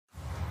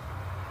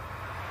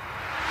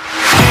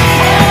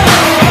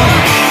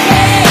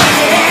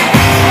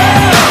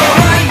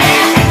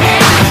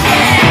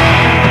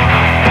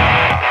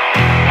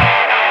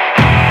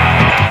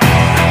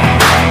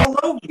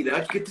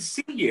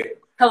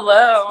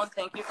Hello,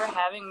 thank you for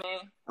having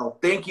me. Oh,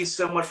 thank you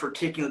so much for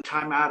taking the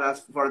time out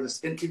for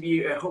this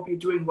interview. I hope you're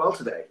doing well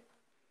today.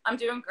 I'm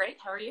doing great.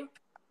 How are you?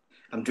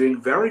 I'm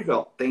doing very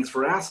well. Thanks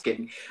for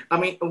asking. I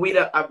mean,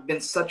 Wida, I've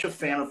been such a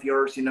fan of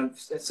yours.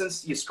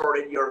 Since you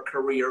started your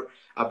career,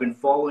 I've been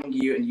following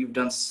you, and you've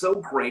done so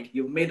great.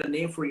 You've made a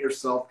name for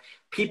yourself.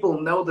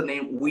 People know the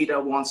name Vita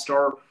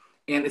VonStarr,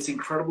 and it's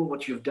incredible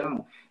what you've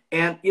done.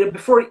 And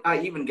before I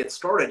even get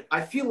started,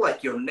 I feel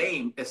like your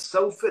name is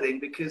so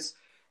fitting because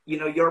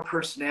your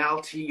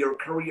personality, your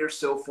career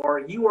so far,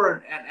 you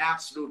are an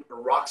absolute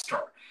rock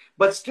star.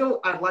 But still,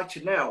 I'd like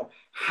to know,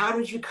 how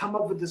did you come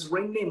up with this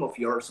ring name of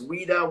yours,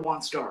 Vita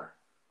VonStarr?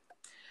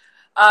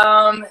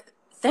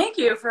 Thank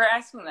you for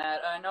asking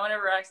that. No one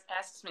ever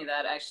asks me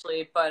that,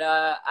 actually, but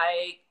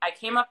I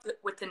came up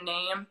with the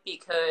name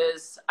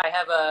because I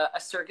have a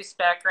circus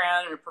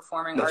background and a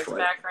performing That's arts right.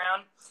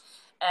 background,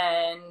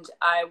 and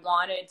I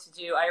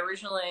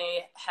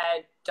originally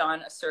had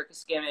done a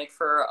circus gimmick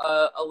for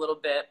a little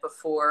bit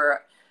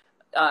before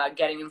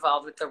getting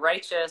involved with the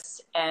Righteous,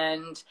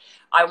 and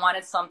I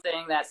wanted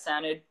something that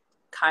sounded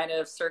kind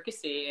of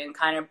circusy and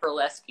kind of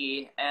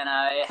burlesque-y, and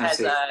it I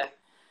see.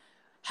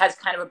 has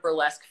kind of a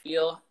burlesque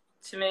feel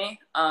to me,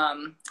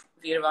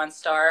 Vita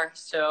VonStarr.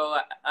 So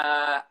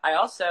I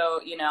also,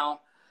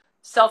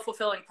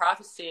 self-fulfilling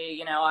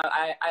prophecy,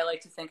 I like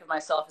to think of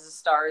myself as a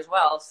star as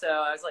well. So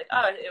I was like,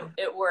 oh,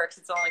 it works.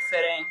 It's only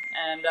fitting.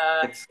 And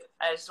It's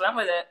I just went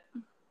with it.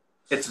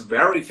 it's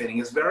very fitting.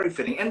 It's very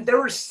fitting. And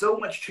there is so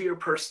much to your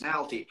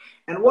personality.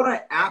 And what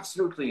I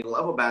absolutely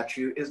love about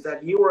you is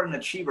that you are an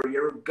achiever.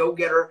 You're a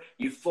go-getter.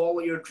 You follow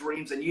your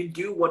dreams and you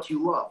do what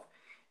you love.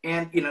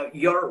 And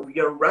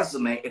your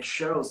resume, it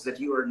shows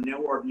that you are no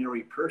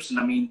ordinary person.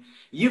 I mean,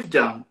 you've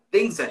done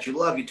things that you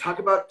love. You talk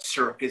about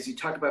circus, you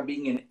talk about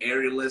being an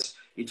aerialist,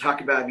 you talk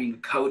about being a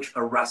coach,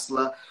 a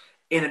wrestler,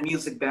 in a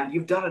music band.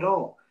 You've done it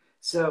all.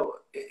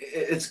 So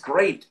it's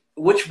great.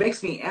 Which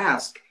makes me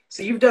ask,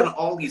 so you've done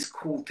all these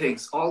cool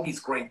things, all these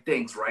great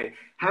things, right?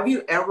 Have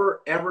you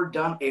ever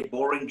done a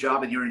boring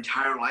job in your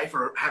entire life,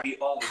 or have you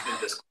always been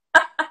this cool?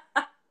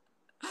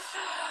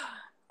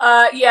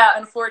 Yeah,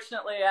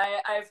 unfortunately,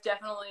 I've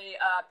definitely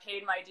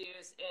paid my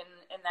dues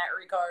in that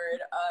regard.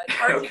 It's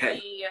hard to Okay.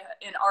 be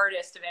an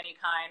artist of any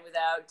kind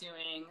without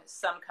doing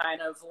some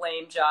kind of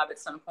lame job at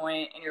some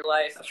point in your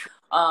life. That's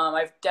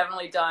right. I've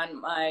definitely done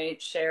my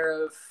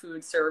share of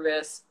food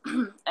service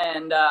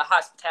and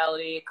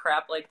hospitality,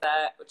 crap like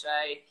that, which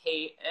I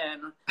hate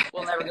and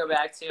will never go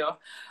back to.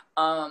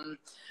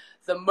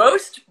 The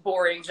most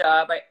boring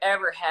job I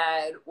ever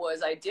had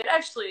was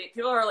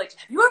people are like,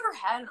 have you ever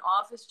had an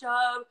office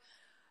job?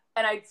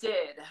 And I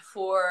did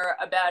for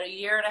about a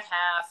year and a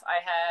half.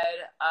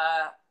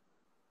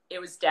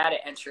 It was data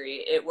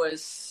entry. It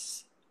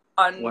was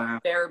Wow.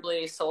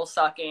 unbearably soul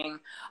sucking.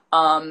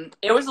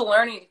 It was a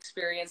learning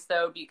experience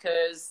though,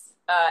 because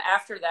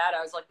after that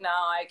I was like, no,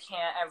 I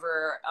can't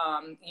ever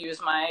use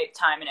my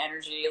time and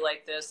energy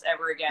like this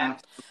ever again.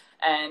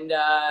 And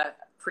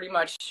pretty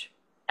much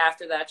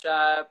after that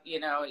job,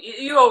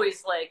 you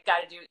always like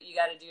got to do what you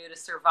got to do to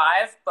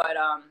survive. But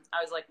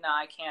I was like, no,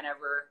 I can't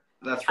ever.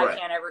 That's I right.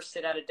 can't ever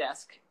sit at a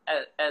desk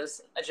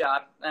as a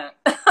job.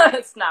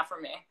 It's not for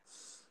me.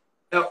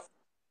 Oh,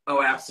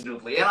 oh,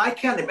 absolutely. And I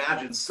can't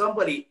imagine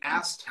somebody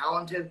as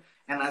talented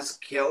and as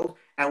skilled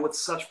and with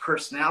such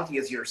personality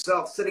as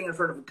yourself sitting in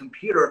front of a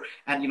computer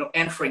and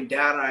entering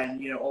data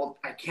and all.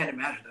 I can't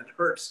imagine. That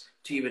hurts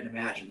to even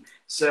imagine.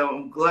 So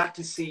I'm glad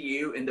to see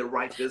you in the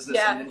right business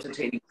Yeah. and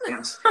entertaining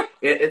fans.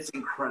 It's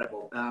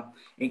incredible,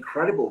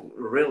 incredible,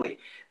 really.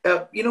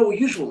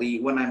 Usually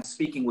when I'm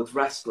speaking with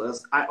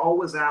wrestlers, I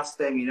always ask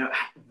them,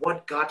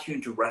 what got you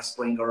into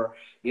wrestling, or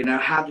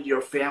how did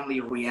your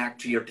family react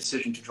to your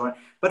decision to join?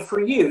 But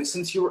for you,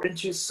 since you were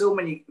into so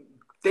many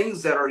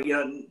things that are,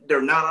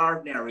 they're not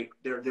ordinary,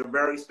 they're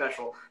very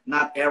special.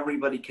 Not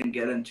everybody can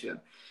get into it.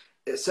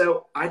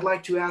 So I'd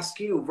like to ask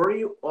you, were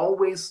you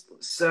always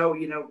so,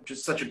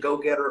 just such a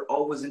go-getter,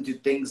 always into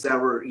things that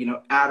were,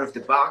 out of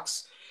the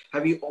box?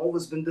 Have you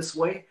always been this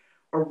way?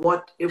 Or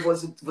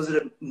was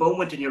it a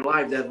moment in your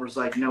life that was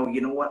like, no, you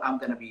know what, I'm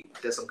going to be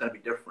this, I'm going to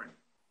be different?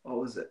 What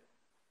was it?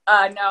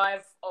 No,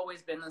 I've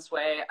always been this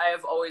way. I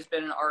have always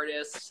been an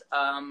artist.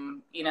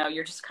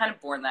 You're just kind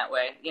of born that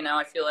way.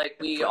 I feel like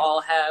we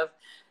all have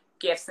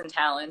gifts and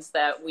talents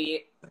that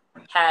we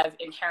have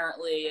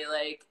inherently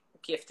like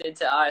gifted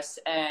to us,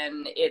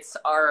 and it's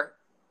our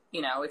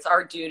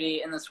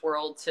duty in this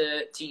world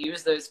to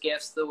use those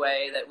gifts the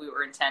way that we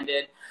were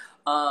intended.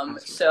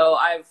 So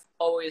I've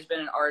always been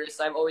an artist.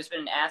 I've always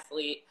been an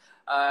athlete.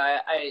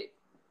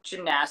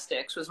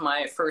 Gymnastics was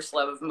my first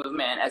love of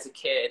movement as a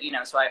kid,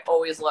 so I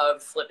always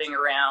loved flipping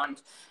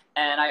around,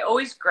 and I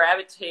always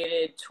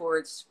gravitated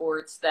towards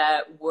sports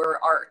that were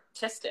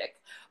artistic.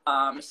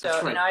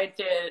 So, Right.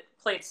 I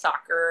played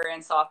soccer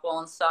and softball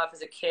and stuff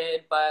as a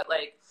kid, but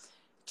like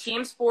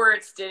team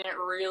sports didn't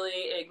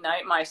really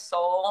ignite my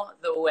soul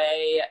the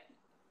way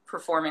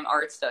performing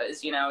arts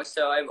does,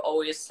 so I've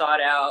always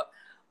sought out,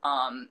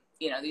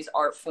 these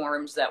art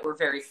forms that were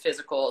very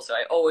physical. So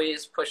I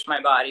always pushed my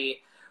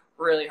body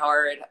really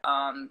hard.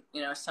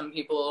 You know, some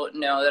people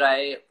know that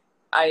I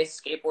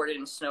skateboarded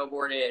and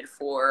snowboarded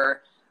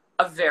for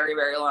a very,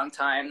 very long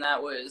time.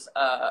 That was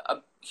a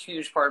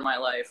huge part of my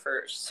life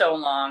for so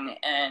long.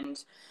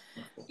 And,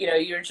 you know,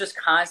 you're just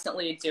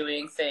constantly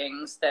doing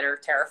things that are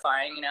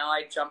terrifying. You know,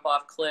 I jump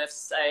off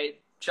cliffs, I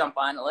jump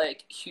on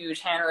like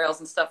huge handrails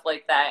and stuff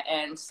like that.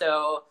 And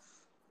so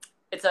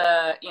it's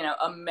a, you know,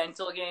 a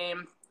mental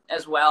game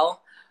as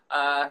well,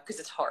 because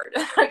it's hard,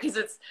 because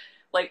it's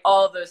like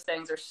all of those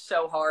things are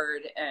so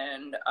hard.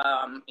 And,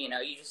 you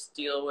know, you just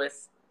deal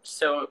with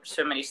so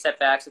many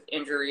setbacks with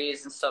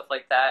injuries and stuff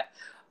like that.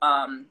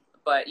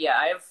 But yeah,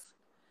 I've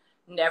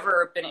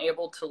never been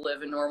able to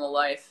live a normal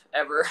life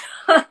ever.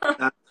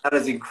 That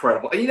is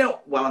incredible. And you know,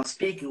 while I'm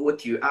speaking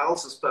with you, I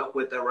also spoke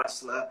with a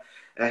wrestler.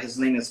 His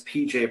name is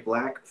PJ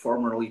Black,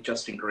 formerly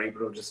Justin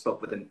Gabriel. Just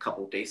spoke with him a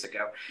couple of days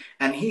ago,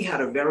 and he had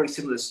a very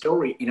similar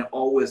story. You know,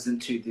 always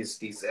into these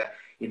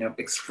you know,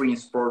 extreme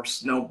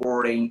sports,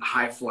 snowboarding,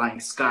 high flying,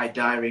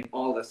 skydiving,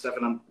 all this stuff.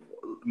 And I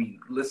mean,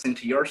 listening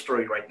to your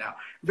story right now,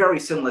 very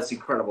similar. It's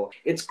incredible.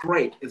 It's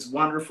great. It's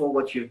wonderful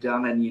what you've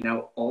done, and you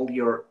know, all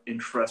your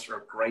interests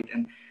are great.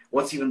 And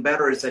what's even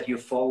better is that you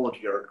followed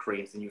your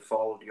dreams and you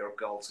followed your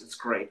goals. It's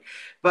great.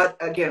 But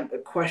again, the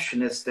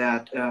question is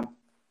that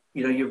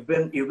you know, you've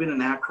been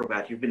an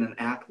acrobat, you've been an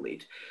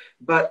athlete,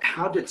 but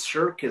how did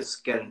circus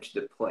get into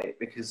the play?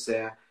 Because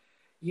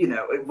you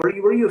know,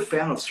 were you a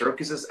fan of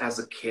circuses as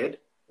a kid?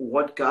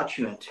 What got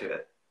you into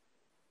it?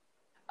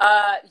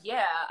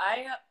 Yeah,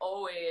 I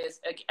always,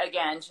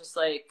 again, just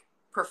like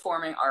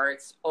performing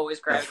arts, always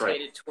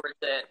gravitated towards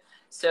it.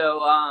 So,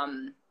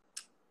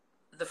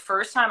 the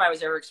first time I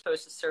was ever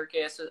exposed to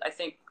circus was, I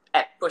think,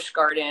 at Busch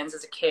Gardens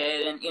as a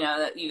kid. And, you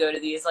know, you go to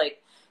these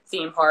like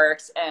theme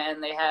parks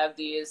and they have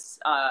these,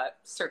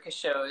 circus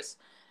shows.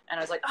 And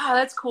I was like, oh,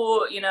 that's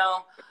cool. You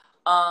know,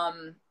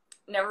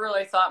 never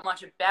really thought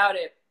much about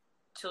it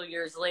till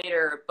years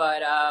later,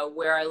 but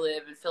where I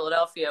live in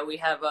Philadelphia, we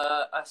have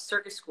a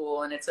circus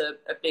school, and it's a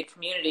big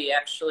community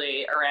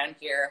actually around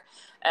here.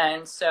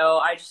 And so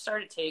I just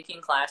started taking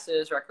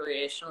classes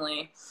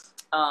recreationally,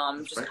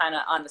 just kind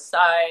of on the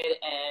side,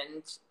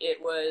 and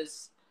it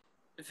was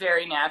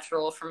very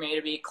natural for me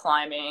to be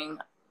climbing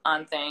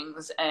on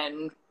things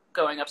and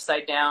going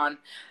upside down.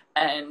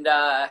 And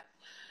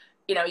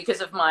you know,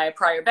 because of my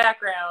prior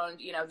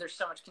background, you know, there's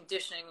so much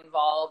conditioning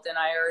involved, and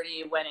I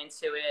already went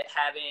into it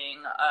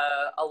having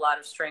a lot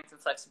of strength and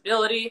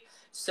flexibility.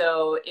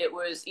 So it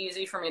was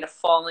easy for me to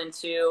fall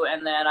into.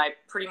 And then I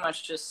pretty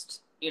much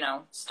just, you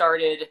know,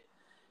 started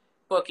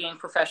booking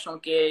professional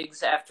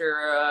gigs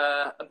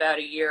after about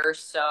a year or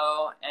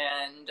so,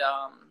 and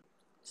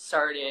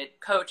started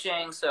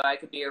coaching so I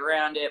could be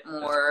around it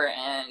more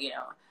and, you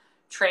know,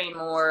 train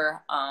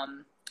more.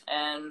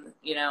 And,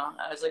 you know,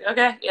 I was like,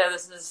 okay, yeah,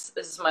 this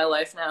is my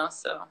life now.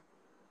 So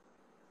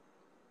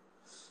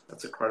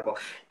that's incredible.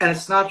 And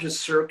it's not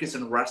just circus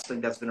and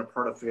wrestling that's been a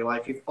part of your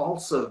life. You've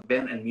also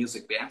been in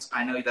music bands.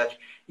 I know that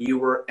you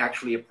were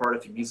actually a part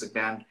of a music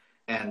band,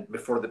 and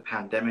before the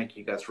pandemic,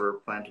 you guys were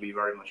planned to be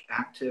very much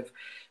active.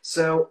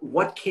 So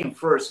what came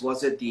first?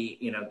 Was it the,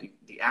 you know,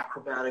 the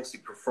acrobatics, the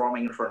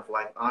performing in front of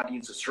live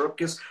audience, the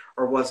circus,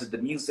 or was it the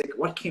music?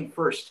 What came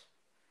first?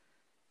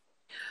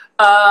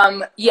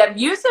 Yeah,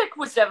 music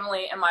was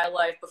definitely in my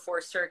life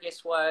before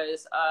circus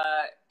was.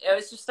 It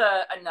was just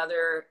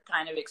another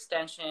kind of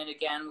extension,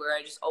 again, where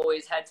I just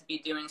always had to be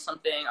doing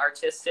something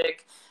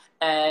artistic.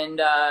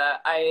 And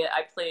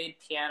I played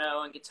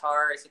piano and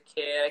guitar as a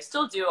kid. I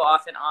still do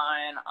off and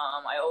on.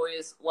 I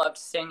always loved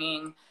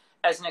singing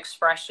as an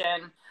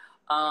expression.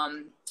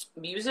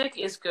 Music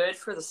is good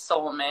for the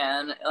soul,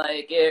 man.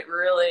 Like, it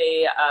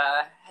really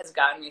has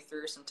gotten me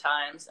through some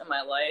times in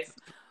my life,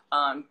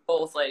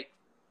 both like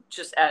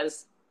just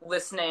as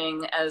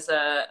listening as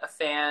a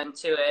fan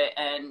to it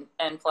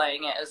and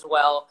playing it as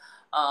well.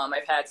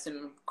 I've had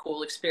some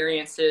cool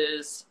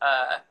experiences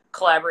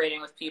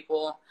collaborating with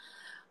people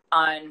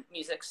on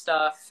music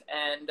stuff,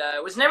 and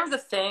it was never the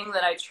thing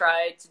that I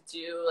tried to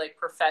do like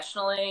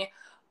professionally,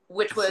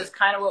 which was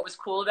kind of what was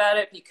cool about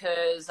it,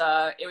 because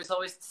it was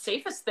always the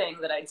safest thing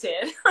that I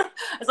did. I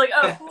was like,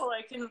 oh, cool,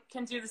 I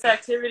can do this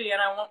activity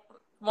and I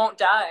won't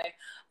die.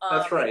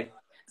 That's right.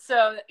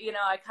 So, you know,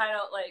 I kind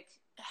of like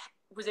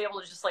was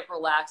able to just like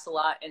relax a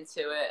lot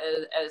into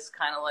it as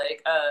kind of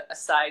like a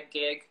side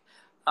gig.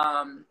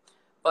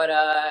 But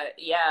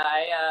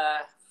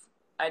yeah,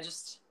 I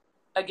just,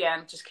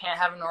 again, just can't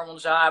have a normal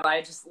job.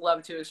 I just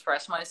love to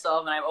express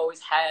myself, and I've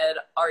always had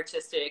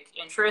artistic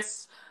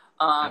interests.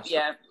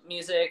 Yeah,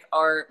 music,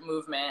 art,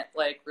 movement,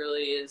 like,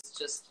 really is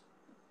just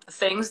the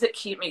things that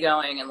keep me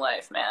going in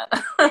life, man.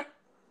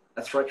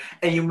 That's right.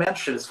 And you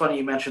mentioned, it's funny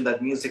you mentioned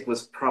that music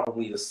was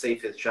probably the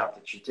safest job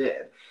that you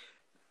did.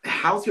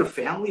 How's your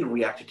family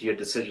reacted to your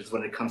decisions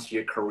when it comes to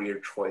your career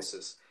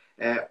choices?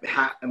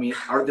 I mean,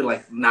 are they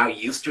like now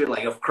used to it?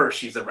 Like, of course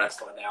she's a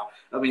wrestler now.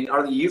 I mean,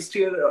 are they used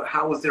to it? Or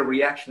how was their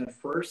reaction at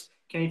first?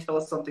 Can you tell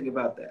us something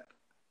about that?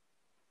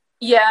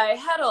 Yeah, I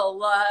had a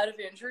lot of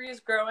injuries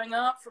growing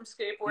up from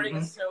skateboarding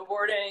and Hmm.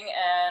 snowboarding,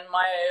 and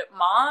my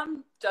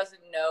mom doesn't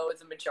know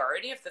the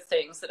majority of the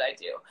things that I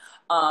do.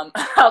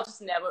 I'll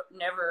just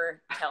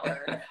never tell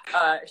her.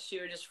 She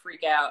would just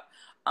freak out.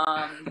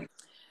 Um,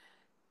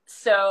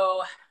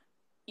 so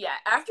yeah,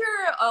 after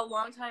a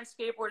long time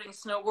skateboarding,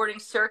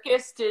 snowboarding,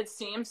 circus did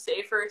seem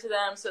safer to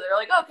them. So they're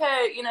like,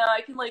 okay,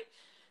 I can like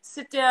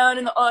sit down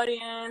in the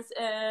audience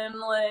and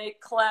like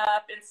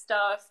clap and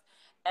stuff.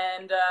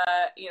 And,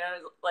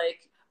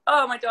 like,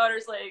 oh, my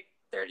daughter's like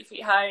 30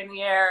 feet high in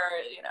the air.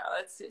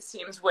 It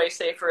seems way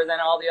safer than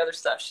all the other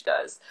stuff she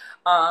does.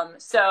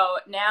 So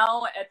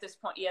now at this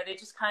point, yeah, they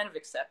just kind of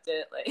accept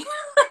it. Like,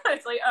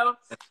 it's like, oh,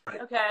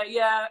 Right. okay,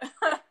 yeah.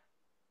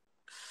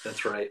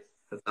 That's right.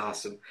 That's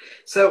awesome.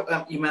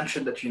 So you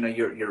mentioned that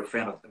you're a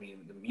fan of the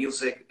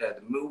music, the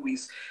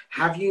movies.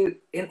 Have you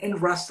in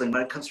wrestling,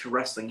 when it comes to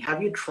wrestling,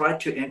 have you tried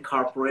to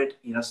incorporate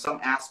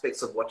some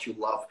aspects of what you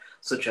love,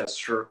 such as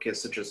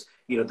circus, such as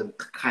the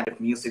kind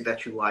of music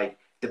that you like,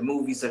 the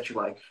movies that you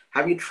like?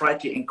 Have you tried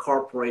to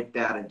incorporate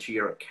that into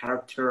your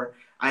character?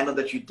 I know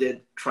that you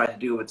did try to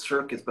do it with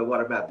circus, but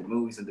what about the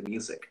movies and the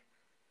music?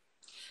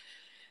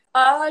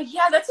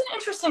 Yeah, that's an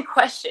interesting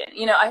question.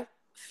 I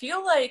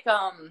feel like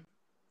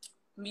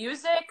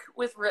music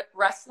with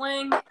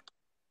wrestling,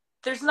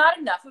 there's not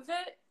enough of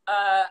it.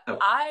 Oh,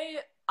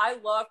 I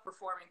love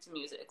performing to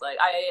music. Like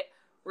I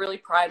really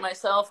pride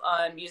myself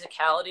on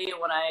musicality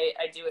when I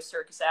do a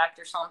circus act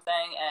or something,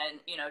 and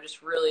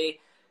just really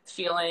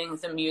feeling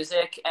the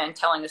music and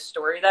telling a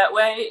story that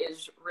way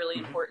is really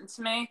hmm, important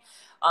to me.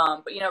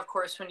 But of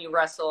course, when you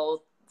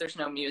wrestle, there's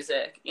no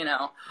music.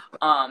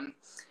 Um,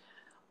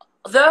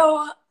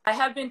 Though I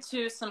have been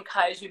to some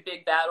kaiju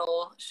big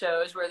battle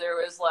shows where there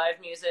was live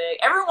music.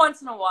 Every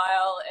once in a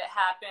while it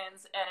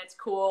happens and it's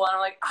cool. And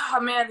I'm like, oh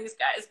man, these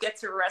guys get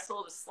to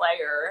wrestle the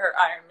Slayer or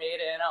Iron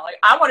Maiden. I'm like,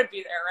 I want to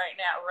be there right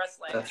now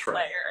wrestling that's right.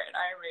 Slayer and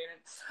Iron Maiden.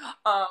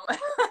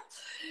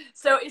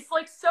 So it's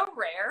like so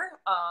rare.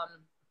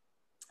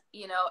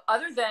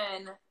 Other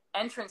than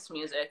entrance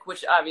music,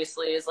 which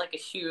obviously is like a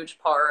huge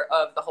part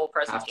of the whole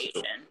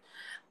Absolutely. presentation.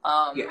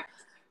 Um, Yeah.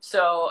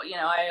 so,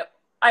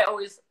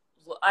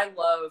 I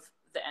love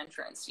the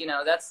entrance.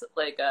 That's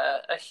like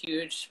a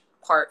huge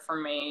part for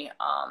me.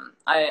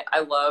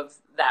 I love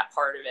that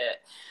part of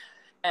it.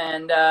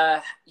 And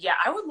yeah,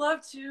 I would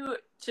love to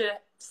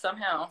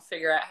somehow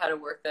figure out how to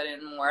work that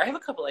in more. I have a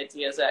couple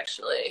ideas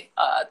actually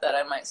that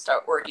I might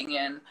start working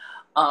in.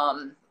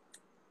 Um,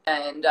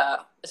 and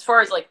as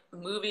far as like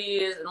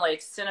movies and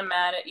like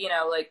cinematic,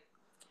 like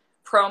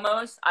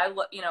promos,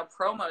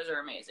 promos are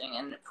amazing,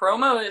 and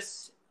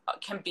promos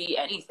can be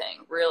anything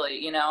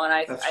really, and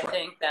I That's right.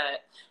 think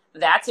that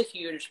that's a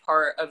huge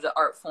part of the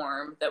art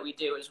form that we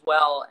do as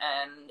well,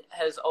 and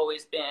has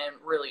always been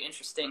really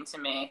interesting to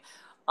me.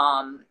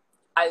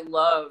 I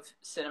love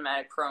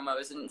cinematic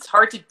promos, and it's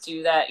hard to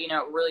do that. It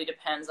really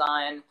depends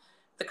on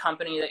the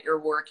company that you're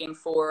working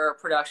for,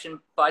 production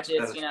That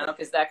budgets, is right.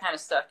 because that kind of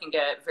stuff can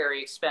get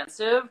very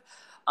expensive,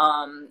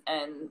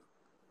 and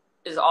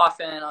is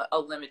often a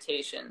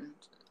limitation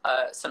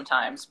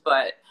sometimes.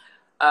 But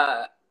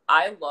uh,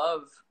 I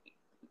love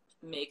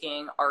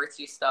making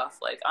artsy stuff.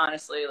 Like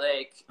honestly,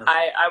 like That's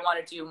I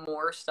want to do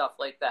more stuff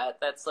like that.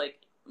 That's like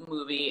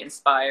movie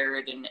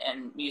inspired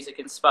and music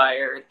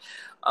inspired.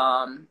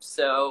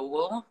 So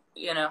we'll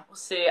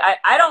see.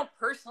 I don't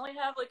personally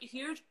have like a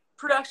huge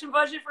production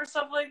budget for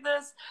stuff like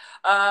this,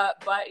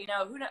 but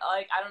who know,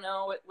 like I don't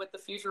know what the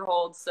future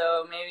holds.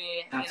 So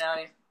maybe that's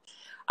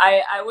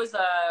I was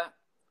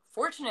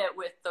fortunate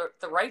with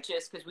the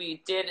Righteous because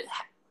we did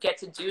get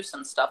to do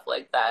some stuff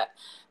like that,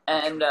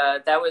 that's and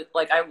right. that was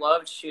like I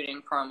loved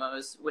shooting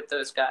promos with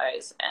those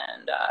guys,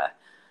 and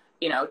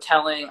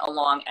telling a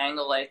long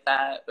angle like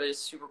that was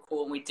super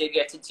cool. And we did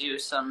get to do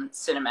some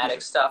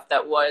cinematic stuff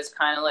that was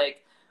kind of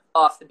like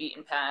off the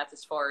beaten path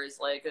as far as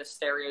like a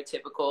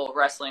stereotypical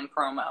wrestling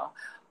promo.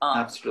 So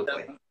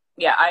Absolutely.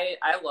 yeah,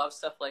 I love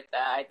stuff like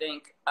that. I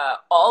think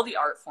all the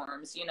art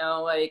forms,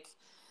 like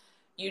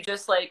you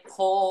just like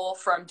pull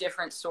from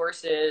different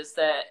sources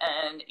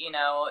and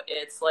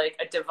it's like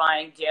a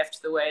divine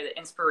gift the way that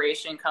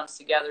inspiration comes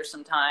together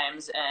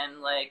sometimes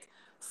and like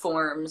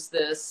forms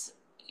this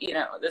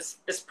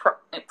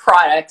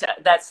product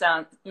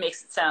that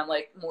makes it sound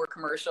like more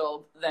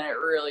commercial than it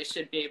really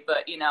should be.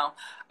 But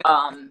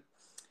um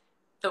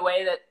the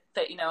way that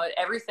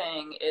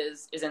everything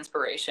is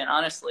inspiration,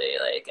 honestly.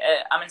 Like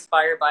I'm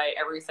inspired by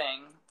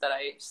everything that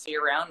I see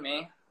around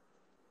me.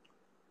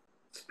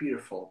 It's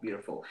beautiful,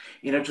 beautiful.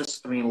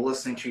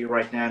 Listening to you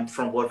right now, and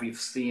from what we've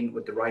seen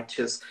with the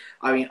Righteous,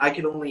 I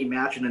can only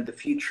imagine in the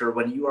future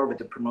when you are with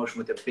the promotion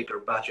with a bigger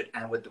budget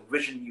and with the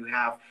vision you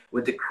have,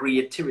 with the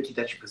creativity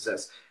that you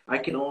possess. I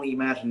can only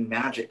imagine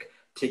magic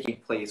taking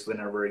place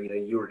whenever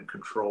you're in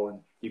control and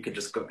you can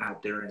just go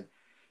out there and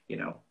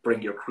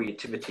bring your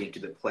creativity into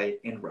the play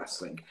in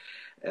wrestling.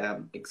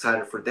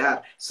 Excited for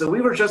that. So we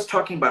were just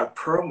talking about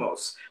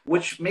promos,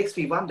 which makes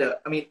me wonder.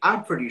 I mean,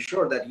 I'm pretty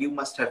sure that you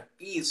must have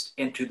eased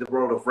into the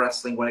world of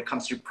wrestling when it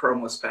comes to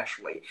promo,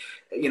 especially.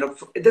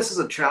 This is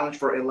a challenge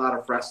for a lot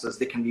of wrestlers.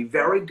 They can be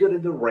very good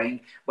in the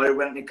ring, but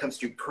when it comes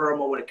to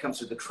promo, when it comes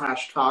to the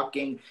trash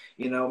talking,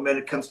 when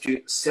it comes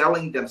to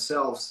selling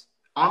themselves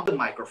on the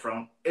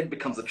microphone, it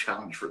becomes a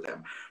challenge for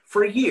them.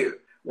 For you,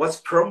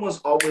 was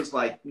promos always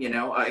like,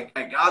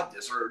 I got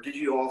this, or did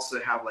you also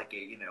have like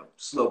a,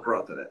 slow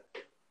growth in it?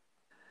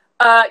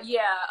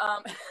 Yeah,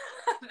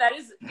 that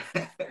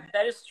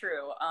is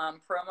true.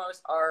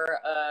 Promos are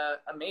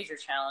a major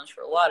challenge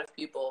for a lot of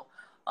people.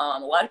 A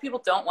lot of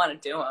people don't want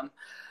to do them.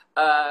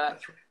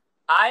 That's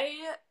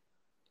right.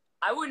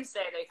 I wouldn't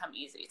say they come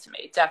easy to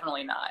me.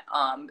 Definitely not.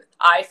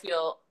 I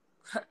feel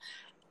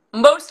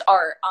most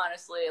art,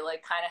 honestly,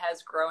 like kind of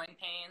has growing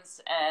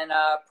pains, and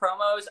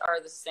promos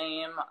are the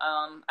same.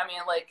 I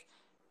mean, like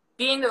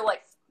being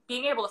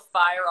able to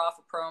fire off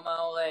a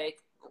promo,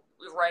 like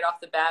right off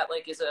the bat,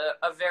 like is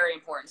a very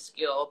important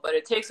skill, but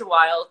it takes a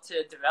while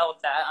to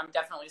develop that. I'm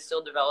definitely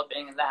still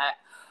developing that.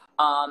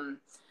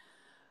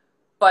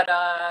 But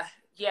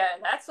yeah,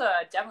 that's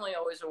definitely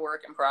always a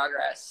work in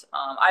progress.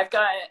 I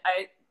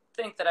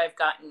think that I've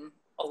gotten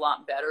a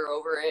lot better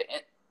over it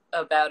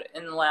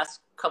in the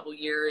last couple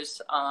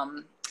years.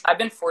 I've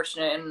been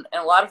fortunate in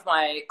a lot of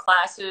my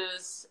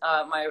classes,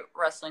 my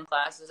wrestling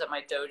classes at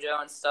my dojo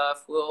and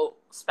stuff. We'll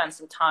spend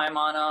some time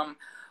on them.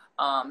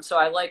 So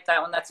I like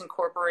that when that's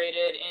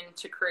incorporated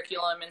into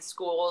curriculum in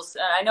schools.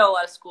 And I know a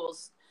lot of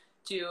schools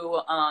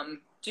do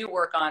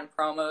work on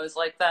promos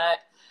like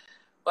that,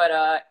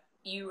 but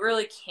you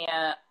really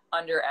can't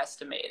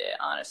underestimate it,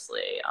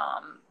 honestly.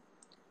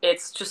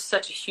 It's just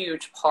such a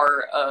huge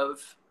part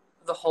of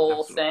the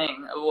whole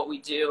thing of what we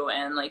do,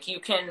 and like you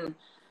can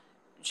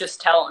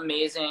just tell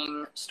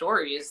amazing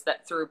stories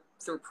that through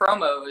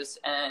promos,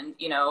 and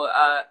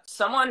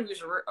someone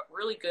who's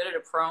really good at a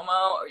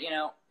promo,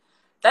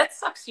 that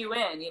sucks you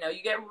in. You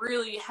get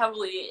really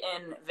heavily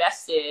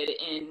invested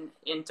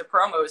into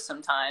promos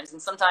sometimes,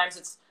 and sometimes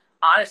it's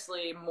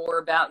honestly more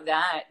about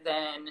that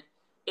than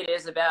it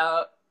is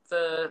about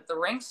the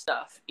ring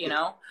stuff.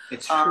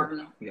 It's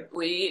true. Yeah.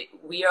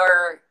 We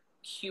are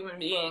human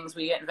beings.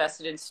 We get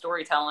invested in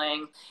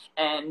storytelling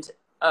and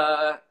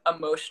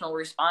emotional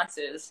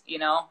responses,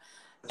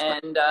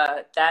 and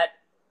that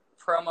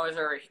promos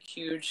are a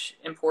huge,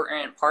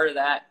 important part of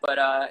that. But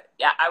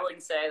yeah, I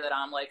wouldn't say that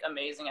I'm like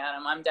amazing at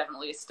them. I'm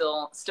definitely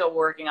still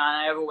working on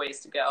it. I have a ways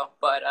to go,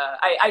 but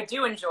I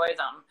do enjoy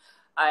them.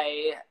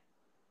 I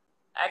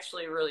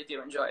actually really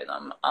do enjoy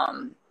them.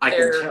 I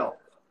can tell.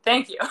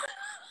 Thank you.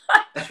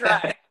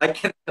 Try. I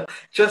can,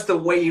 just the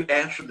way you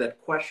answered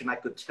that question, I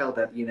could tell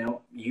that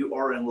you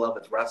are in love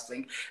with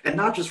wrestling, and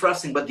not just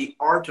wrestling, but the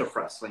art of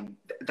wrestling.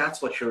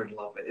 That's what you're in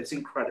love with. It's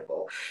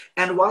incredible.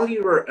 And while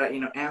you were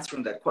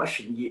answering that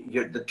question,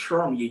 the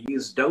term you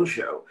used,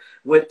 dojo,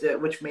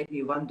 which made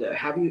me wonder: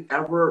 have you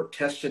ever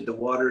tested the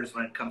waters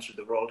when it comes to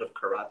the world of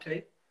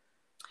karate?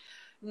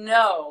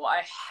 No,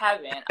 I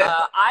haven't.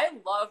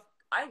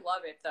 I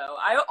love it though.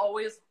 I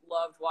always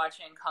loved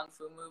watching kung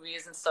fu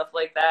movies and stuff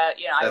like that.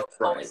 I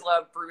always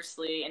loved Bruce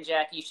Lee and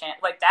Jackie Chan.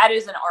 Like that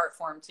is an art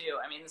form too.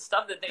 I mean, the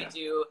stuff that they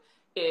do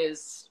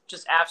is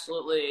just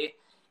absolutely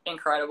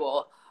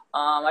incredible.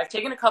 I've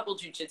taken a couple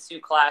jiu-jitsu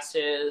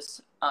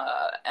classes,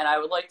 and I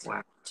would like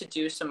to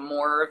do some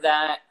more of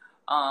that.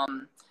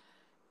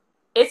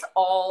 It's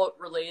all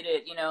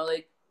related,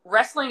 like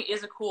wrestling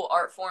is a cool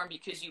art form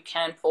because you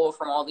can pull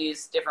from all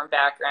these different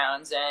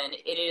backgrounds, and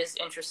it is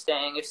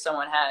interesting if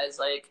someone has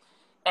like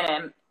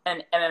an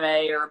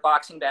MMA or a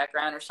boxing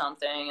background or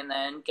something, and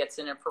then gets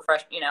into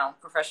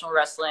professional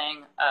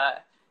wrestling.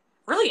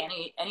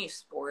 Really, any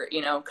sport,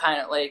 kind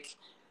of like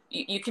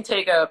you can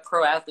take a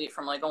pro athlete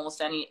from like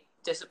almost any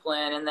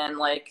discipline, and then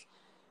like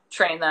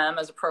train them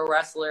as a pro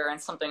wrestler,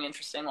 and something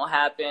interesting will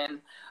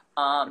happen.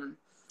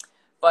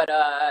 But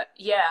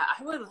yeah,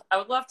 I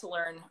would love to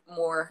learn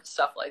more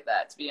stuff like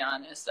that, to be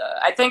honest.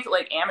 I think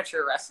like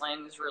amateur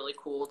wrestling is really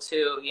cool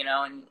too,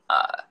 and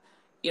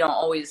you don't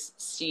always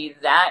see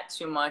that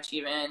too much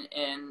even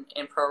in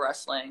pro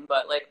wrestling.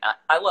 But like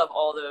I love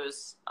all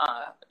those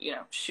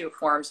shoot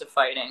forms of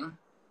fighting.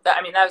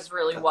 That was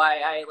really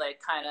why I like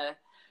kind of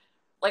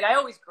like I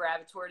always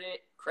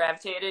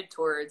gravitated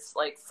towards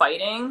like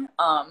fighting.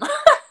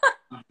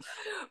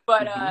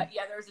 But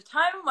yeah, there was a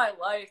time in my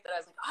life that I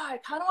was like, I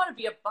kind of want to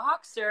be a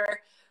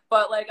boxer,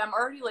 but like I'm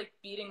already like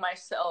beating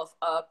myself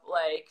up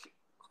like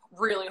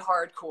really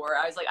hardcore.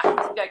 I was like, I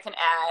don't think I can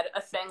add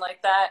a thing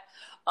like that.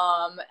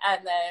 And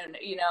then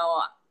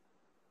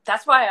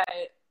that's why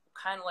I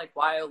kind of like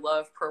why I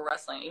love pro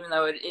wrestling, even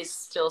though it is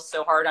still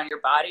so hard on your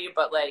body,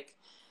 but like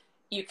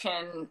you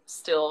can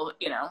still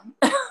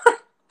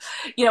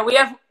we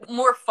have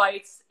more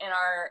fights in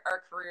our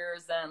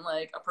careers than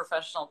like a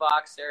professional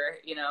boxer,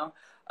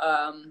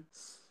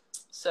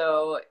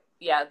 so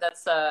yeah,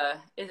 that's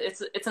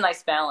it's a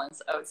nice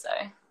balance, I would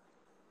say.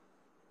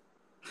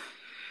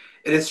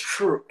 It is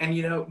true. And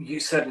you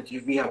said that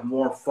we have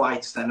more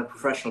fights than a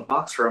professional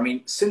boxer. I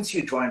mean, since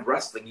you joined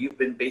wrestling, you've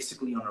been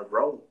basically on a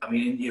roll. I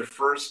mean, in your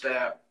first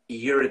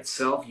year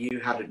itself, you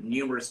had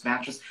numerous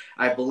matches.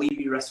 I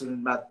believe you wrestled in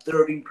about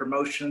 13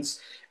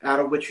 promotions, out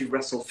of which you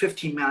wrestled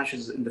 15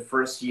 matches in the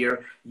first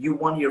year. You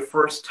won your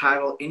first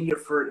title in your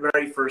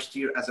very first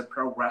year as a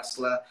pro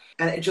wrestler.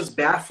 And it just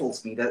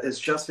baffles me that it's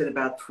just been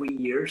about 3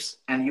 years,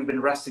 and you've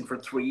been wrestling for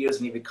 3 years,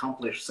 and you've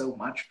accomplished so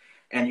much.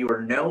 And you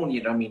are known,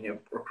 I mean,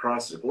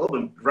 across the globe,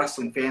 and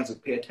wrestling fans who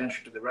pay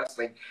attention to the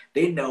wrestling,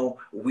 they know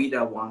Vita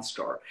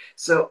VonStarr.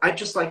 So I'd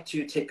just like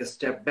to take a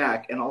step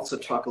back and also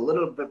talk a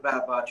little bit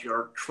about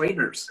your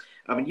trainers.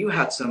 I mean, you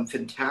had some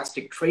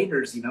fantastic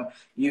trainers,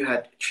 you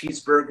had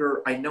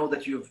Cheeseburger. I know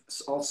that you've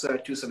also,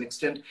 to some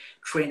extent,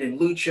 trained in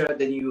Lucha.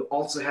 Then you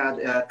also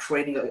had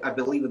training, I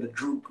believe, with the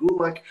Drew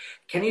Gulak.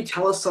 Can you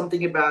tell us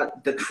something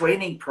about the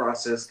training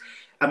process?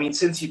 I mean,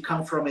 since you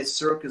come from a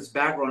circus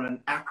background,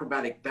 an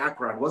acrobatic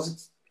background, was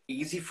it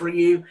easy for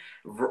you?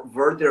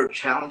 Were there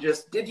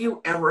challenges? Did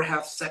you ever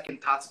have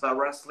second thoughts about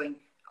wrestling?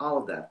 All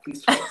of that.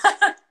 Please tell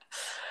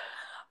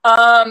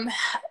us.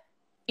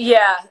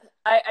 Yeah,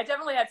 I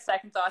definitely had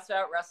second thoughts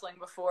about wrestling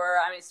before.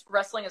 I mean,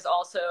 wrestling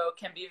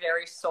can be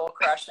very soul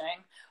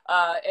crushing.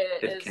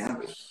 It is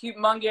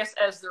humongous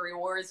as the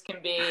rewards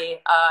can be.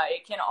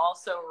 It can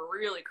also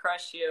really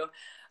crush you.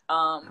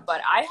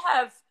 But I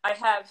have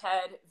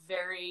had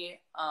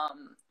very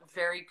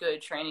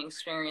good training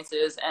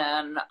experiences,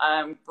 and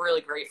I'm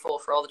really grateful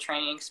for all the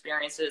training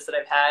experiences that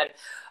I've had.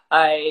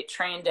 I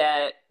trained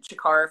at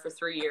Chikara for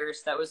 3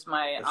 years. That was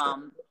my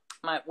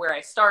where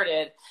I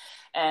started,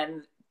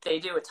 and they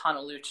do a ton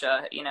of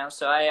lucha,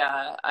 so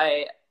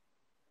I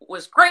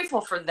was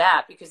grateful for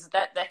that, because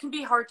that can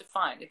be hard to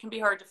find. It can be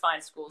hard to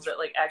find schools that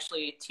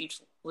actually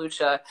teach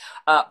lucha,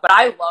 but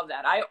I love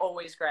that. I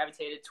always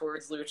gravitated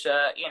towards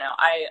lucha.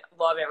 I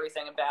love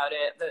everything about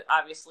it.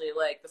 Obviously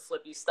the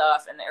flippy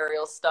stuff and the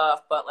aerial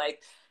stuff, but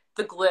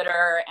the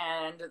glitter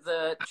and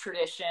the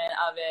tradition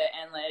of it,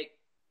 and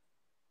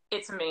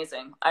it's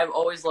amazing. I've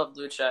always loved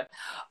lucha.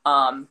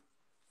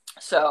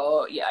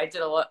 So yeah, I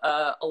did a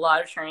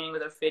lot of training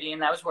with Ophidian.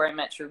 That was where I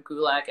met Drew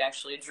Gulak.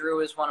 Actually, Drew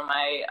was one of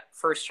my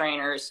first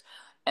trainers,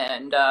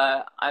 and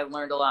I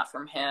learned a lot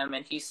from him.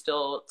 And he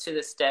still, to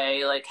this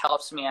day,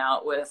 helps me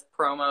out with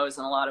promos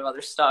and a lot of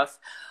other stuff.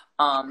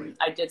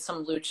 I did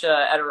some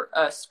lucha at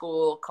a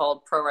school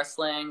called Pro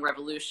Wrestling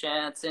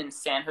Revolution. It's in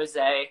San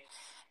Jose,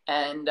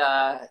 and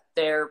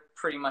they're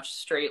pretty much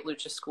straight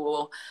lucha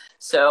school.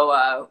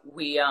 So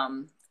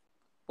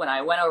when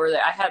I went over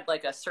there, I had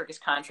a circus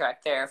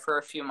contract there for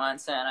a few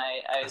months, and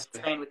I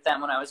trained with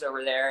them when I was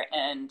over there,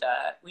 and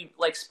we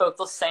spoke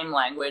the same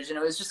language, and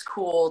it was just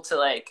cool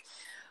to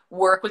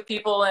work with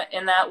people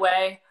in that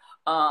way.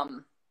 I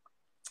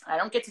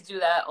don't get to do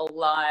that a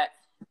lot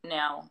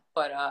now,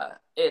 but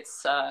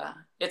it's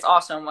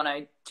awesome when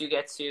I do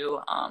get to.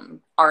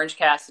 Orange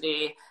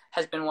Cassidy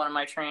has been one of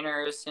my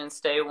trainers since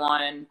day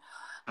one.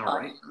 All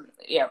right.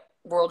 Yeah.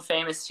 World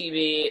famous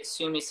TV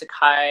Sumi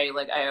Sakai,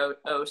 I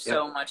owe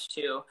so much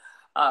to.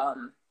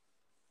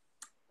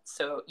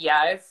 So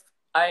yeah,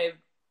 I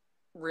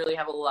really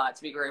have a lot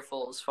to be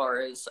grateful as far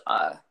as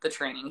the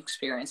training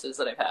experiences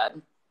that I've had.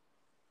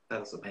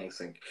 That is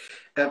amazing.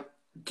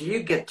 Do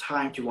you get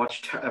time to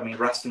watch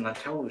wrestling on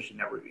television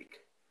every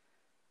week?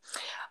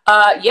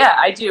 Yeah,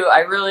 I do. I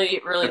really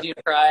do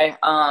try.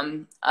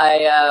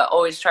 I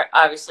always try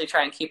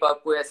and keep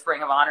up with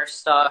Ring of Honor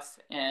stuff,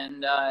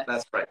 and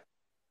that's right.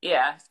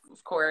 Yeah,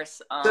 of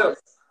course. The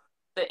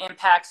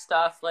Impact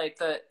stuff,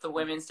 the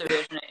women's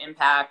division at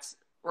Impact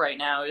right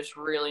now is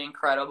really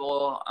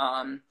incredible.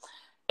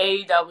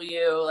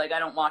 AEW, I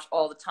don't watch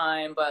all the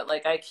time, but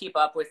I keep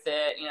up with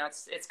it.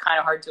 It's kind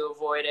of hard to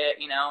avoid it,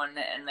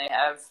 and they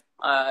have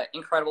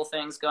incredible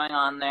things going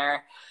on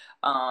there.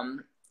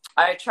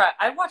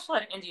 I watch a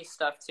lot of indie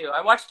stuff too.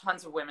 I watch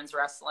tons of women's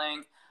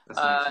wrestling.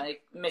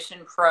 Mission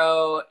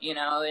Pro,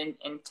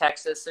 in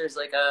Texas, there's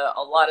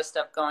a lot of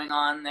stuff going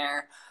on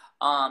there.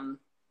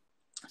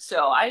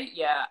 So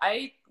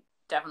I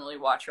definitely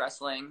watch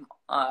wrestling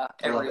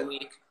every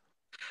week.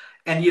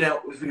 And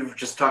if we were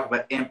just talking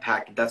about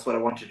Impact, that's what I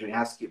wanted to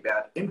ask you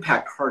about.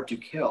 Impact Hard to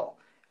Kill.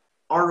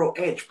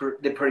 ROH,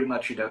 they pretty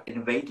much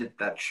invaded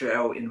that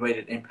show,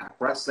 invaded Impact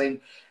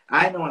Wrestling.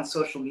 I know on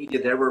social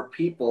media there were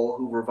people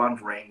who were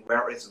wondering,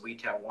 where is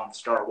Vita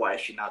VonStarr? Why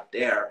is she not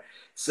there?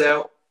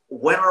 So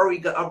when are you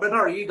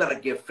gonna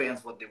give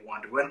fans what they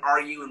want? When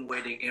are you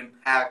invading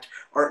Impact,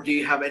 or do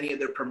you have any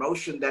other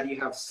promotion that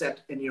you have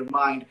set in your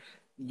mind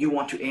you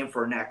want to aim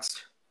for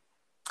next?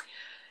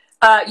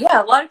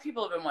 Yeah, a lot of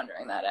people have been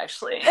wondering that,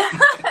 actually,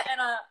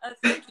 and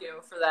thank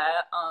you for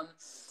that.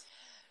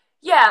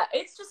 Yeah,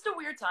 it's just a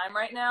weird time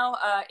right now.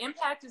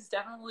 Impact is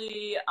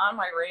definitely on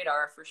my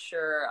radar for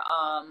sure.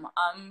 I'm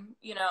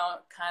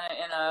kind of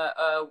in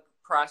a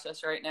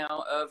process right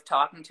now of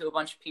talking to a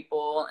bunch of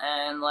people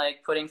and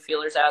putting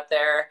feelers out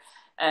there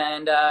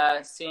and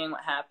seeing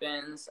what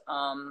happens.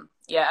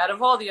 Yeah, out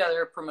of all the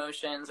other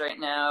promotions right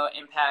now,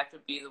 Impact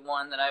would be the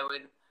one that I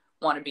would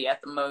want to be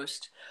at the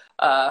most,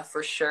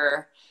 for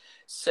sure.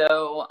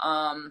 So,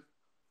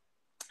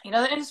 you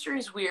know, the industry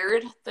is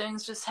weird.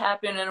 Things just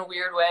happen in a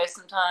weird way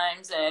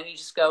sometimes, and you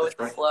just go with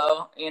the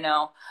flow, you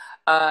know.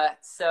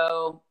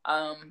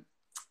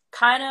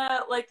 Kind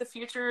of like the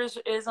future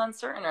is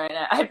uncertain right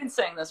now. I've been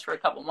saying this for a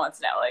couple months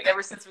now, like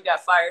ever since we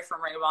got fired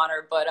from Ring of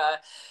Honor. But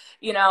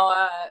you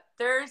know,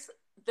 there's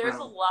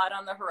a lot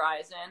on the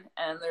horizon,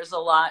 and there's a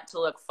lot to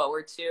look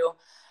forward to.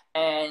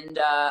 And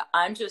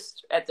I'm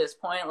just at this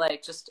point,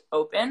 like, just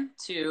open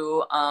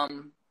to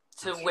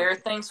where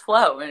things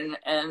flow,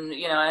 and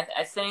you know,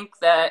 I think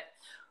that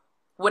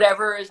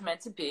whatever is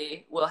meant to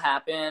be will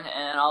happen,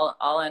 and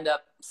I'll end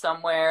up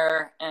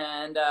somewhere.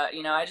 And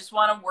you know, I just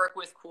want to work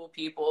with cool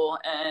people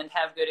and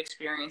have good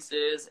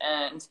experiences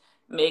and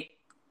make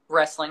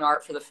wrestling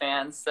art for the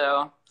fans.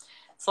 So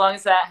as long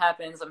as that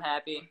happens, I'm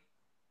happy.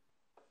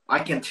 I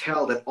can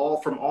tell that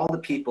from all the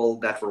people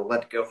that were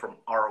let go from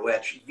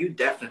ROH, you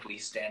definitely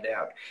stand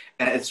out.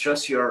 And it's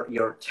just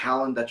your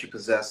talent that you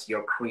possess,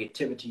 your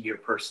creativity, your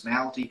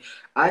personality.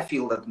 I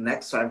feel that the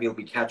next time we'll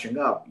be catching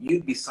up,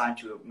 you'd be signed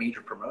to a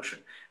major promotion.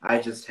 I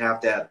just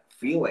have that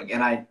feeling.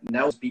 And I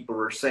know people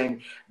were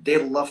saying they'd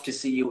love to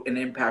see you in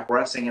Impact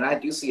Wrestling, and I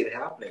do see it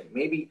happening.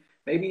 Maybe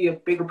a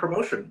bigger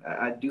promotion.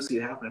 I do see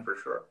it happening for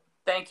sure.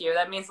 Thank you.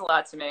 That means a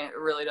lot to me. It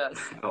really does.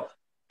 Oh.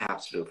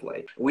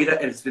 Absolutely.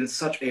 Wita, it's been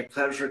such a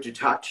pleasure to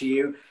talk to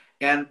you.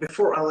 And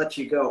before I let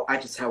you go, I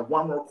just have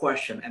one more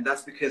question. And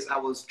that's because I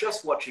was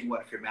just watching one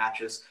of your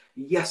matches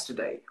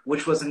yesterday,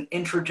 which was an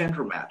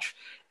intergender match.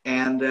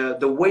 And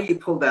the way you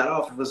pulled that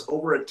off, it was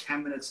over a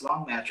 10 minutes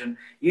long match. And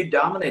you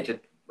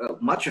dominated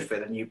much of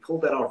it. And you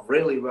pulled that off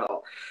really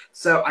well.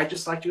 So I'd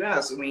just like to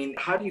ask, I mean,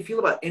 how do you feel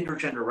about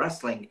intergender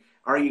wrestling?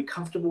 Are you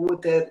comfortable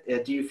with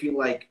it? Do you feel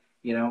like,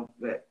 you know,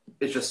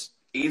 it's just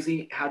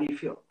easy? How do you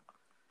feel?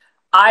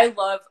 I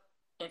love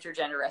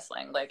intergender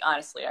wrestling. Like,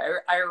 honestly,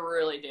 I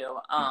really do.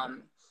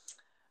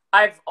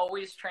 I've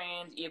always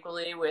trained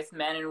equally with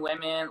men and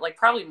women, like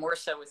probably more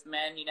so with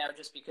men, you know,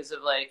 just because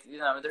of, like, you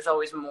know, there's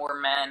always more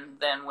men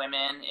than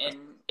women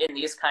in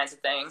these kinds of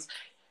things.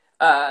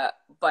 But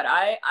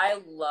I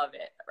love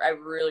it. I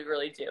really,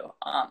 really do.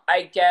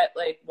 I get,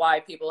 like, why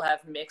people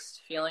have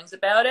mixed feelings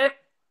about it.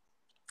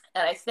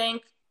 And I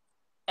think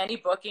any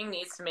booking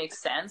needs to make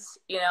sense,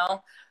 you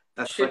know.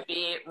 Should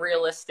be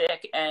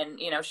realistic and,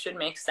 you know, should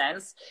make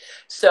sense.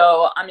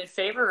 So I'm in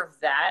favor of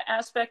that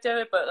aspect of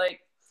it. But,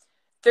 like,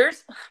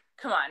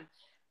 come on,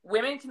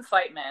 women can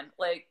fight men.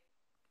 Like,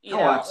 you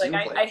know, absolutely.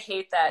 Like, I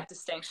hate that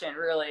distinction,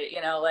 really.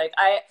 You know, like,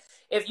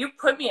 if you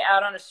put me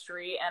out on a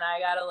street and I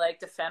gotta, like,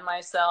 defend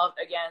myself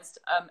against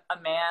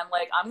a man,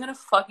 like, I'm gonna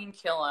fucking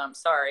kill him.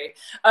 Sorry.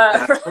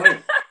 That's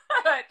right.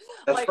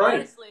 But, like, right.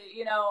 Honestly,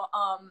 you know,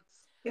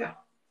 yeah.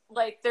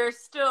 Like, there's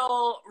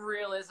still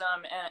realism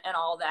and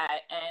all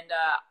that. And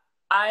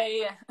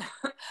I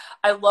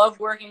love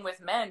working with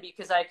men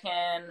because I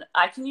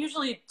can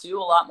usually do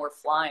a lot more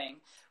flying,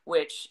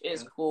 which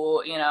is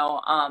cool. You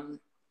know,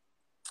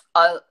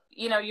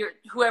 you know,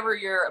 whoever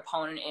your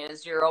opponent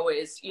is, you're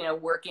always, you know,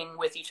 working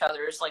with each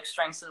other's, like,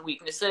 strengths and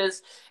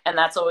weaknesses. And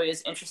that's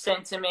always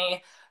interesting to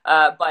me.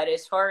 But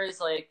as far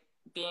as, like,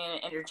 being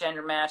an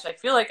intergender match, I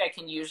feel like I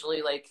can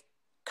usually, like,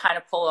 kind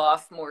of pull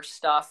off more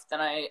stuff than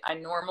I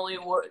normally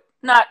would.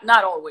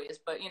 Not always,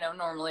 but, you know,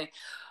 normally,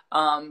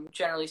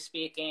 generally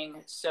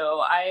speaking.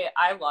 So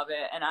I love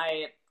it,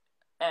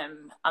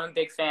 and I'm a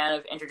big fan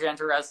of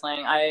intergender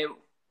wrestling. I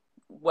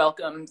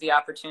welcome the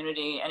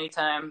opportunity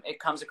anytime it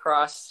comes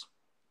across.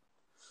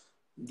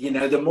 You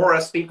know, the more I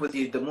speak with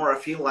you, the more I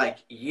feel like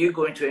you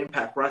going to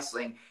Impact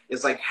Wrestling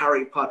is like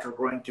Harry Potter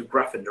going to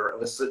Gryffindor. It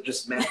was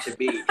just meant to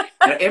be. You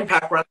know,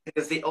 Impact Wrestling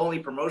is the only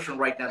promotion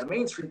right now, the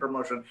mainstream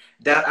promotion,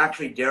 that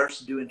actually dares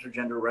to do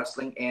intergender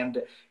wrestling.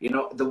 And, you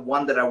know, the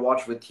one that I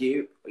watched with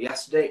you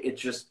yesterday,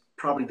 it's just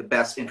probably the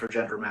best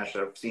intergender match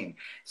that I've seen.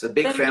 So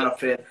big fan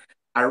of it.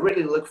 I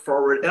really look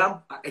forward, and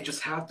I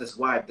just have this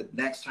vibe that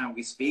next time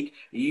we speak,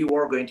 you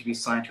are going to be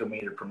signed to a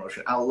major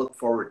promotion. I'll look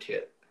forward to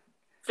it.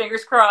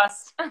 Fingers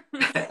crossed.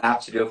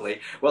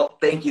 Absolutely. Well,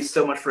 thank you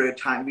so much for your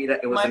time,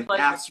 Vita. It was an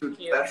absolute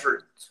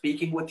pleasure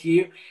speaking with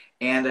you,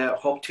 and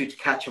hope to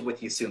catch up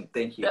with you soon.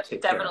 Thank you.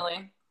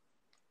 Definitely.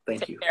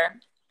 Thank you. Take care.